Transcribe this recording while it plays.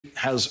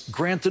has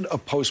granted a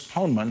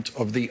postponement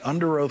of the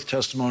under oath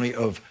testimony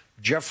of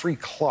Jeffrey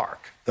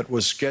Clark that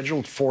was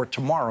scheduled for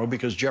tomorrow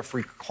because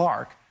Jeffrey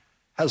Clark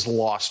has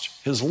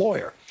lost his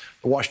lawyer.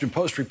 The Washington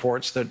Post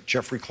reports that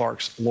Jeffrey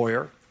Clark's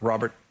lawyer,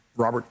 Robert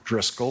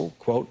Driscoll,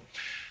 quote,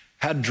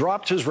 had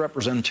dropped his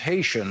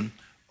representation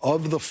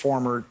of the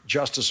former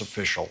justice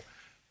official.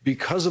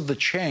 Because of the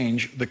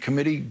change, the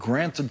committee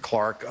granted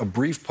Clark a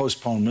brief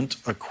postponement,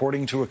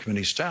 according to a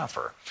committee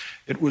staffer.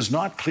 It was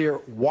not clear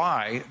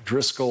why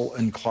Driscoll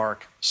and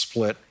Clark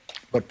split,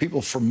 but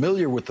people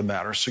familiar with the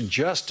matter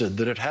suggested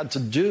that it had to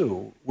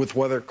do with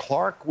whether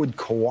Clark would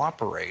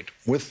cooperate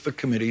with the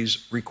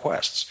committee's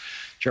requests.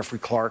 Jeffrey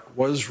Clark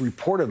was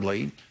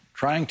reportedly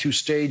trying to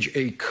stage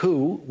a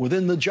coup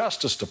within the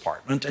Justice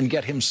Department and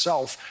get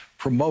himself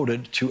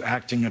promoted to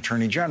acting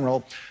attorney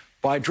general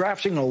by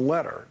drafting a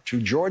letter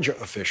to Georgia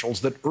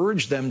officials that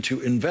urged them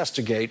to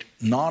investigate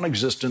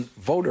non-existent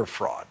voter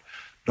fraud.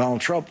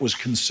 Donald Trump was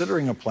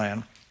considering a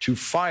plan to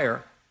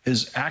fire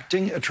his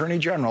acting attorney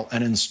general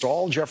and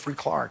install Jeffrey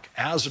Clark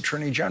as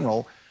attorney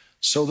general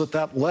so that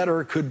that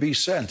letter could be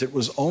sent. It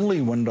was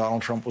only when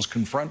Donald Trump was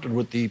confronted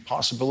with the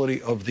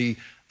possibility of the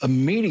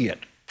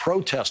immediate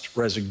protest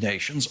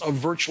resignations of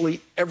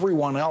virtually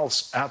everyone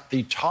else at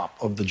the top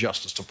of the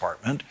Justice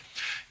Department,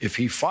 if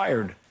he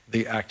fired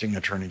the acting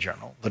attorney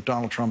general, that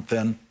Donald Trump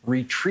then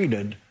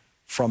retreated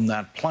from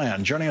that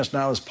plan. Joining us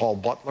now is Paul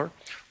Butler,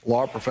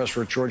 law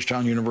professor at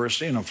Georgetown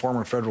University and a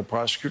former federal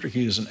prosecutor.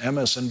 He is an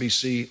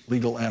MSNBC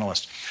legal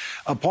analyst.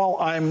 Paul,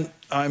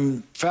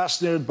 I'm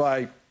fascinated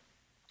by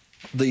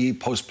the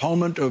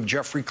postponement of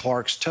Jeffrey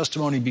Clark's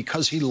testimony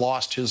because he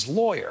lost his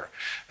lawyer.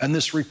 And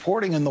this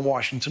reporting in the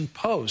Washington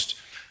Post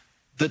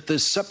that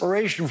this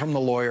separation from the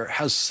lawyer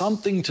has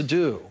something to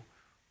do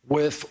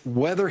with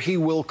whether he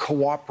will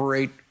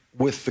cooperate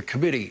with the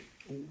committee.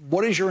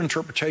 What is your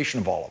interpretation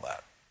of all of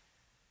that?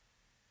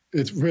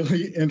 It's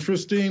really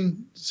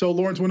interesting. So,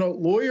 Lawrence, when a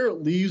lawyer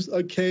leaves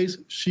a case,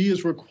 she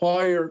is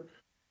required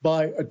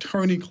by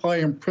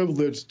attorney-client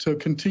privilege to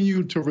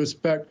continue to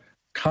respect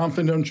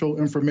confidential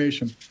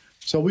information.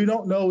 So we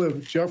don't know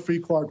if Jeffrey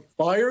Clark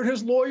fired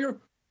his lawyer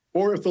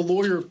or if the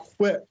lawyer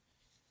quit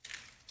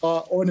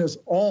on his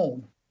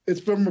own.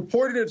 It's been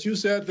reported, as you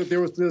said, that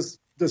there was this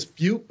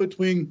dispute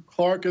between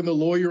Clark and the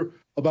lawyer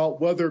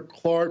about whether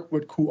Clark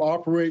would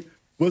cooperate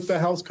with the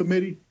House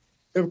committee.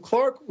 If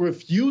Clark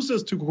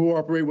refuses to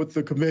cooperate with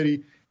the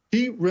committee,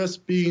 he risks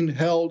being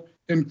held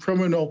in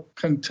criminal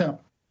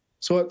contempt.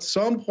 So at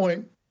some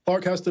point,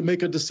 Clark has to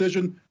make a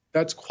decision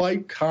that's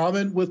quite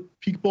common with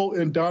people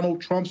in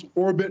Donald Trump's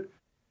orbit.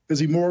 Is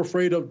he more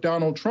afraid of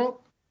Donald Trump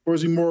or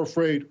is he more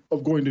afraid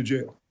of going to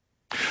jail?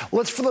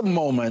 Let's, for the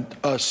moment,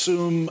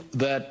 assume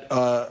that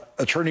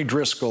Attorney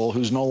Driscoll,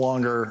 who's no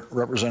longer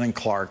representing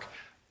Clark,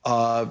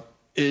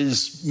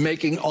 is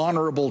making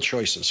honorable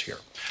choices here.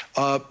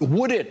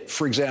 Would it,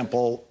 for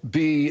example,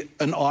 be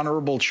an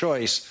honorable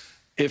choice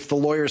if the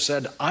lawyer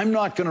said, I'm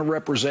not going to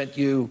represent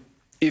you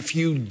if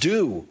you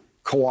do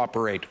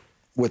cooperate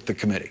with the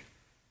committee?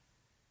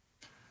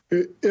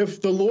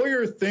 If the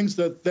lawyer thinks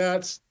that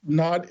that's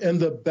not in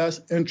the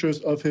best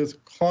interest of his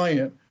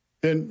client,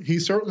 then he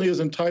certainly is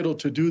entitled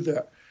to do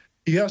that.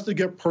 He has to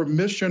get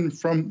permission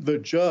from the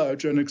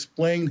judge and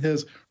explain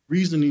his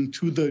reasoning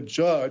to the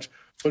judge.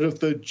 But if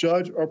the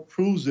judge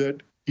approves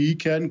it, he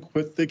can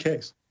quit the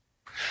case.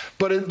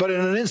 But in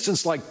an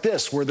instance like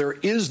this, where there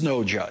is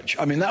no judge,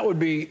 I mean, that would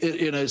be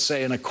in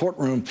a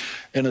courtroom,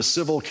 in a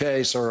civil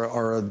case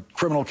or a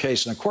criminal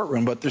case in a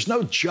courtroom. But there's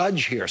no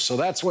judge here, so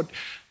that's what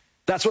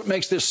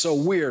makes this so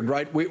weird,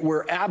 right?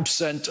 We're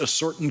absent a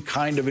certain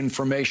kind of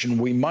information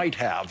we might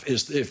have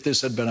if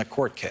this had been a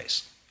court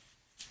case.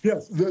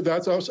 Yes,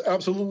 that's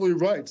absolutely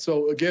right.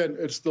 So again,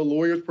 it's the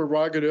lawyer's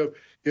prerogative,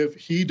 if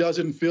he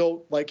doesn't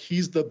feel like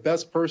he's the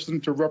best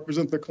person to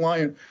represent the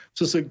client,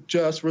 to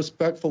suggest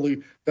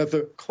respectfully that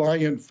the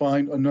client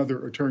find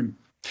another attorney.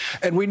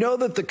 And we know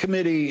that the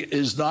committee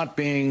is not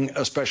being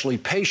especially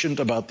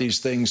patient about these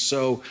things,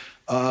 so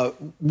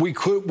we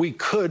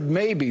could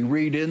maybe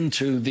read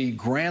into the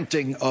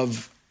granting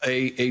of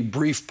a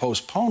brief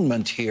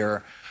postponement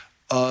here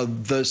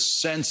the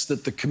sense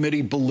that the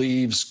committee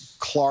believes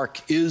Clark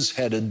is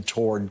headed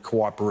toward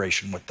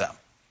cooperation with them.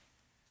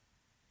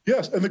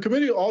 Yes, and the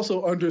committee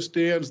also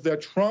understands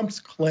that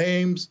Trump's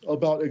claims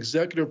about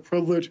executive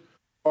privilege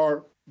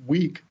are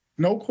weak.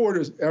 No court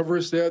has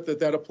ever said that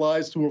that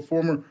applies to a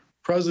former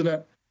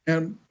president,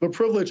 and the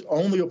privilege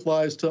only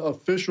applies to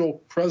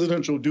official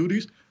presidential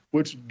duties,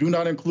 which do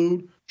not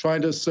include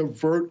trying to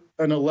subvert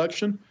an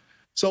election.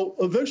 So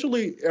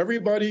eventually,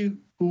 everybody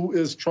who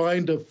is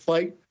trying to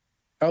fight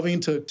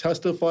having to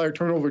testify or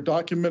turn over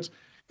documents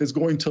is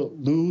going to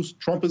lose.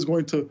 Trump is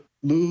going to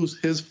lose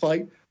his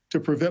fight to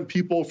prevent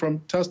people from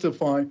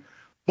testifying.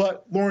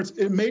 But, Lawrence,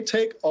 it may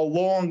take a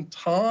long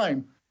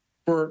time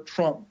for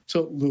Trump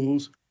to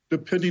lose,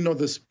 depending on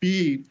the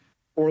speed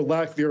or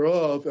lack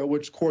thereof at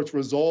which courts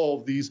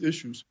resolve these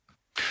issues.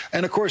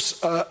 And of course,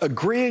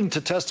 agreeing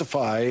to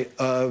testify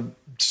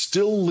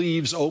still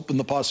leaves open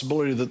the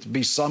possibility that there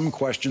be some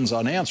questions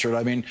unanswered.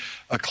 I mean,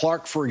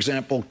 Clark, for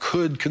example,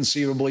 could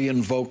conceivably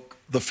invoke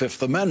the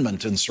Fifth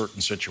Amendment in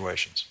certain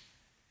situations.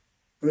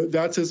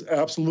 That's his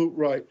absolute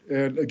right.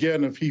 And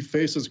again, if he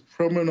faces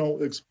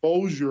criminal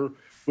exposure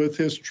with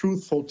his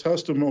truthful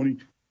testimony,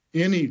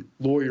 any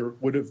lawyer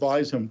would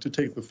advise him to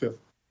take the Fifth.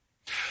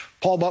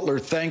 Paul Butler,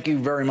 thank you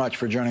very much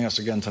for joining us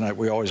again tonight.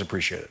 We always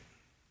appreciate it.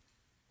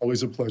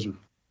 Always a pleasure.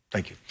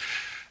 Thank you.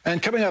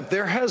 And coming up,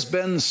 there has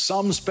been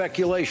some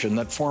speculation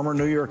that former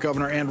New York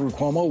Governor Andrew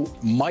Cuomo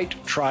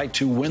might try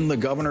to win the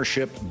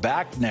governorship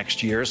back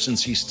next year,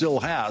 since he still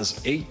has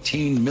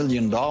 $18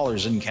 million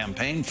in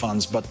campaign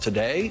funds. But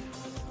today,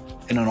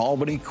 in an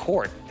Albany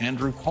court,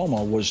 Andrew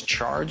Cuomo was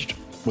charged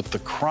with the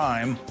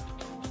crime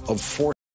of forcing